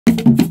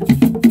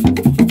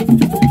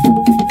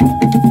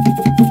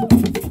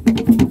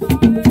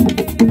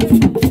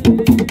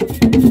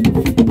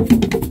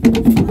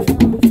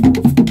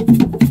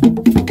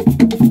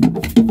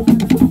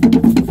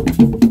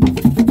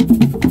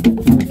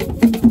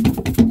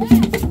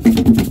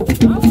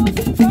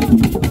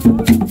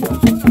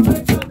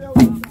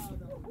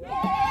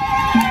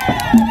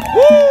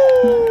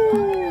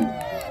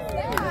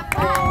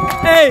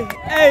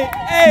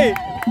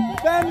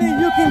Family,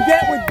 you can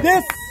get with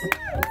this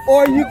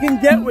or you can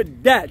get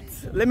with that.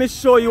 Let me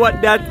show you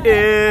what that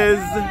is.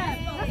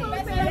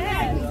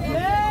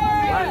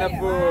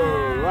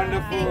 Wonderful,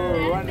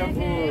 wonderful,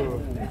 wonderful.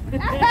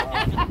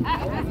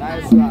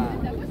 Nice one.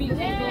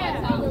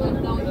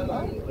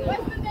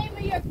 What's the name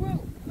of your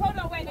group? Hold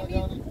on, wait a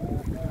minute.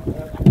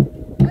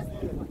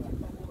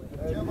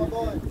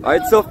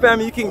 Alright, so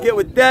family, you can get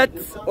with that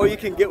or you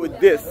can get with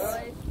this.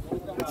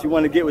 But you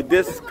want to get with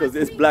this because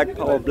it's black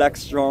power, black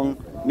strong,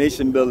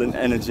 nation building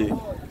energy.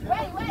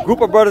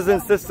 Group of brothers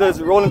and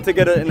sisters rolling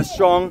together in a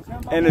strong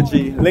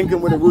energy, linking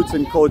with the roots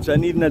and culture,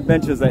 and needing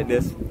adventures like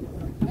this.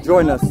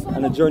 Join us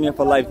on a journey of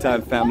a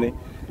lifetime, family,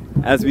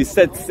 as we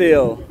set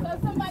sail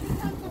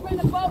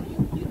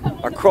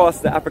across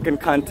the African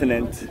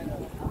continent.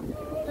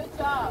 Good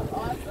job.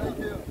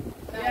 Awesome.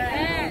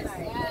 Yes.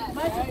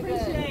 Much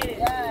appreciated.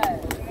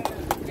 Yes.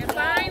 And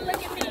fine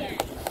looking men.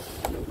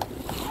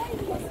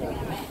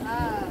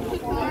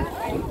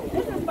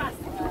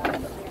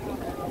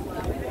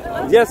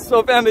 Yes,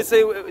 so family,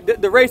 say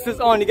the race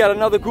is on. You got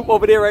another group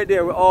over there, right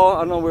there. We're all, I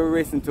don't know where we're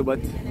racing to, but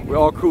we're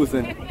all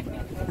cruising.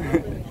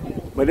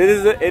 But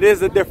it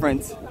is a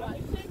difference.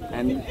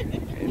 And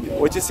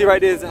what you see right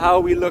there is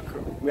how we look.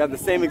 We have the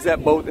same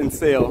exact boat and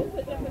sail.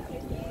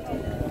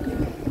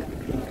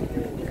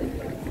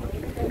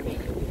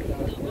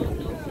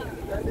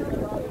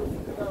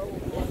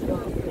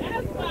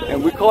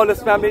 And we call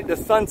this, family, the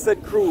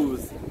Sunset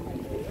Cruise.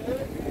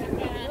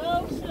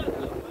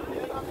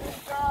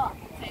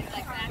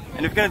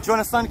 And if you're gonna join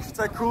a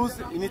Sunset Cruise,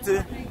 you need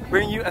to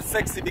bring you a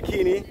sexy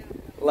bikini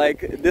like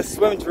this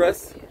swim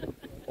dress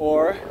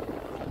or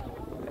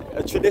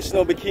a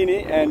traditional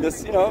bikini, and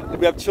just, you know,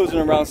 we have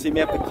children around, so you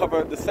may have to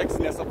cover the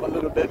sexiness up a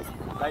little bit,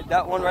 like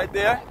that one right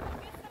there.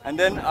 And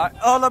then our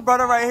older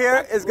brother right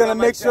here is gonna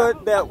make sure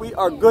that we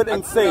are good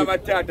and safe.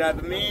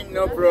 That means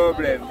no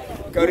problem.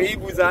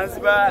 Karibu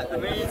Zanzibar,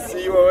 that means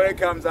see you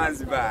welcome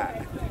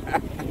Zanzibar.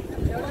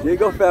 Here you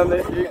go,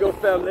 family. Here you go,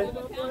 family.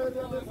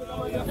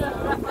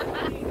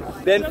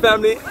 Then,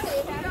 family,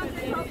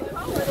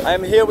 I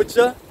am here with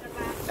you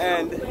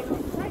and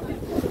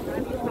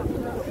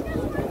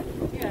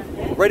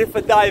ready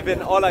for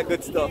diving, all that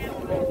good stuff.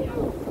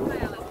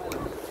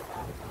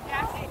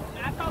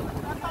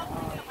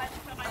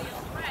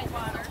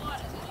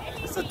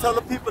 So tell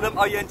the people them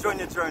how you enjoying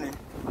your journey.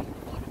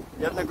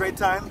 You having a great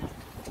time?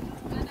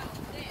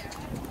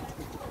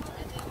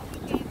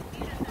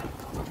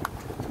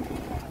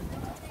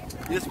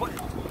 You just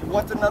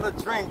want another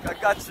drink? I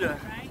got you.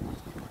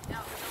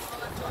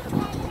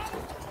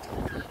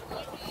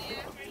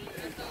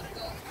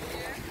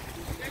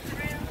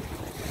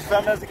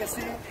 Family, as you can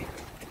see,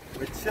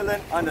 we're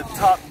chilling on the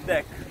top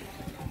deck.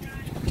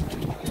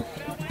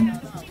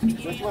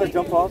 Don't you want to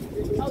jump off? I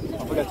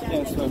forgot you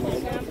can't swim,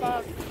 right?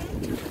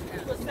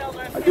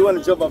 I do want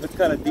to jump off. It's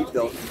kind of deep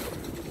though.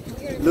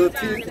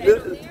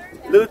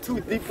 Little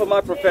too deep for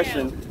my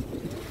profession.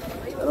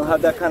 I don't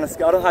have that kind of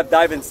skill. I don't have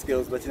diving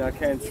skills, but you know, I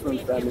can't swim,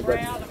 family. But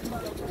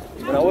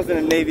when I was in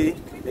the Navy,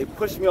 they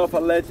pushed me off a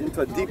ledge into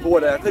a deep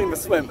water. I couldn't even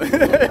swim.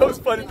 That was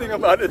a funny thing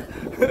about it.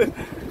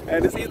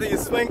 And it's either you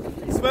swim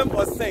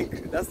or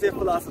sink. That's their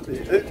philosophy.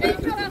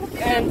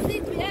 And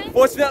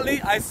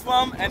fortunately, I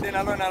swam and then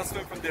I learned how to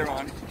swim from there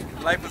on.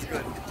 Life was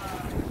good.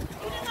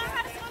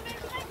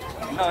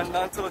 No,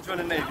 not until I joined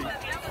the Navy.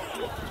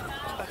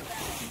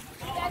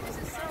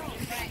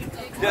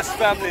 Yes,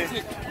 family.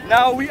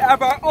 Now we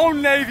have our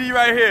own Navy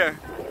right here.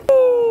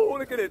 Woo,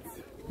 look at it.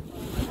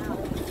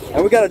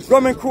 And we got a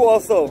drumming crew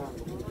also.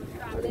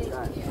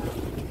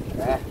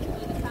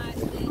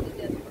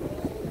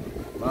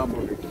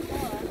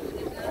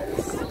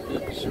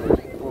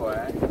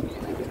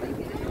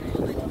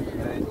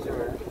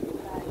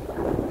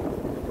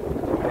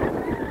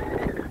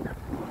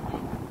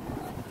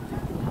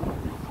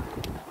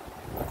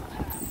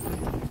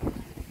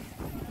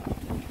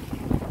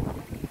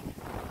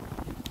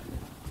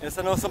 Yes,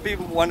 I know some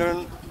people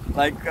wondering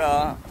like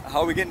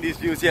how we getting these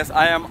views. Yes,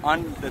 I am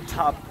on the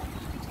top.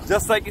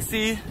 Just like you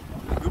see,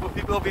 a group of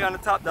people over here on the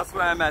top, that's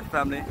where I'm at,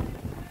 family.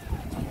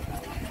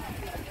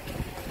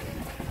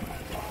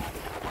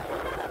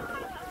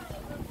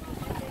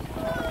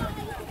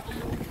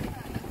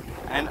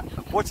 And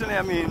unfortunately,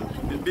 I mean,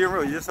 being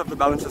real, you just have to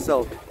balance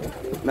yourself.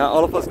 Now,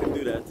 all of us can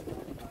do that.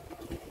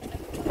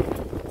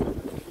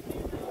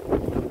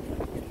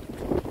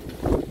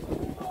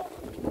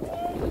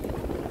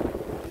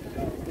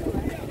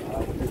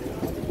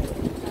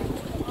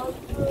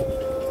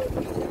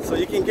 So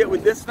you can get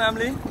with this,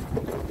 family,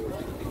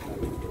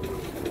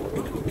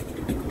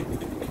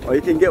 or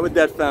you can get with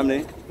that,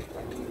 family.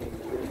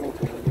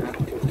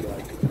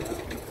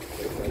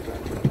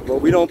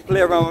 But we don't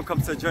play around when it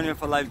comes to a journey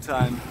of a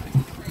lifetime.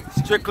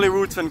 Strictly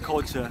roots and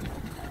culture.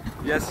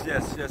 Yes,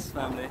 yes, yes,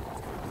 family.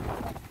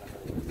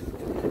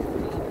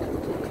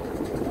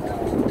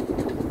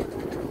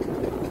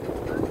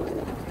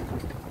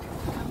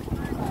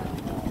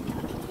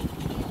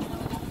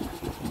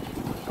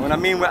 And when I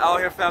mean we're out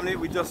here, family,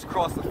 we just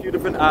crossed a few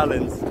different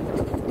islands.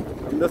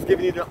 I'm just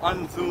giving you the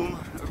unzoomed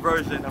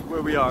version of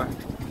where we are.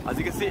 As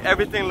you can see,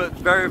 everything looks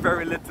very,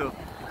 very little.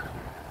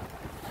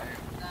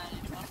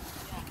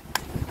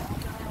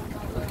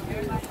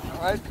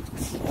 Alright,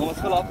 almost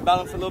fell off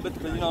balance a little bit,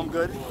 but you know I'm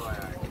good.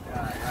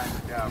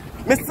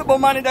 Mr.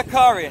 Bomani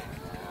Dakari,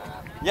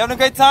 you having a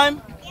great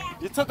time? Yeah.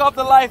 You took off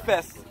the life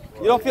vest.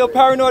 You don't feel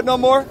paranoid no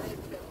more?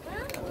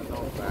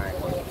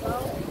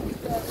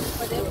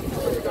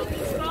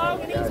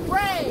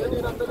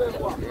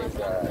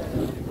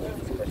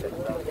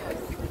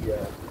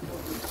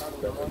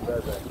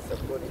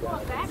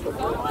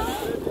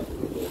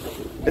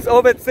 It's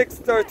over at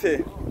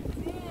 6:30.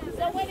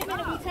 So wait a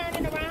minute, we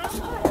turning around?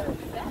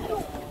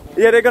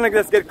 Yeah, they're gonna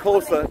just get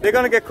closer. They're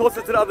gonna get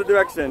closer to the other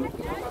direction.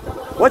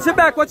 Watch your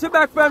back,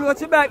 family,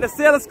 watch your back. The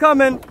sail is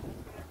coming.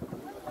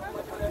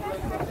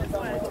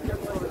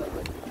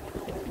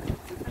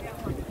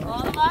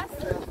 All of us?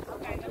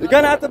 You're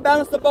gonna have to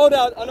balance the boat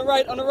out on the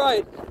right, on the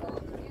right.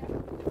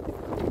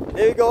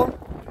 There you go.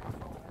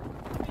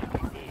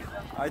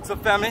 Alright, so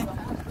family,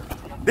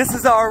 this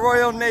is our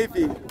Royal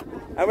Navy.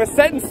 And we're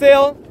setting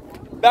sail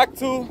back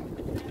to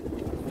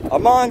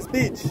Aman's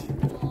Beach.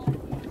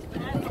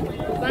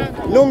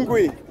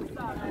 Nungwi.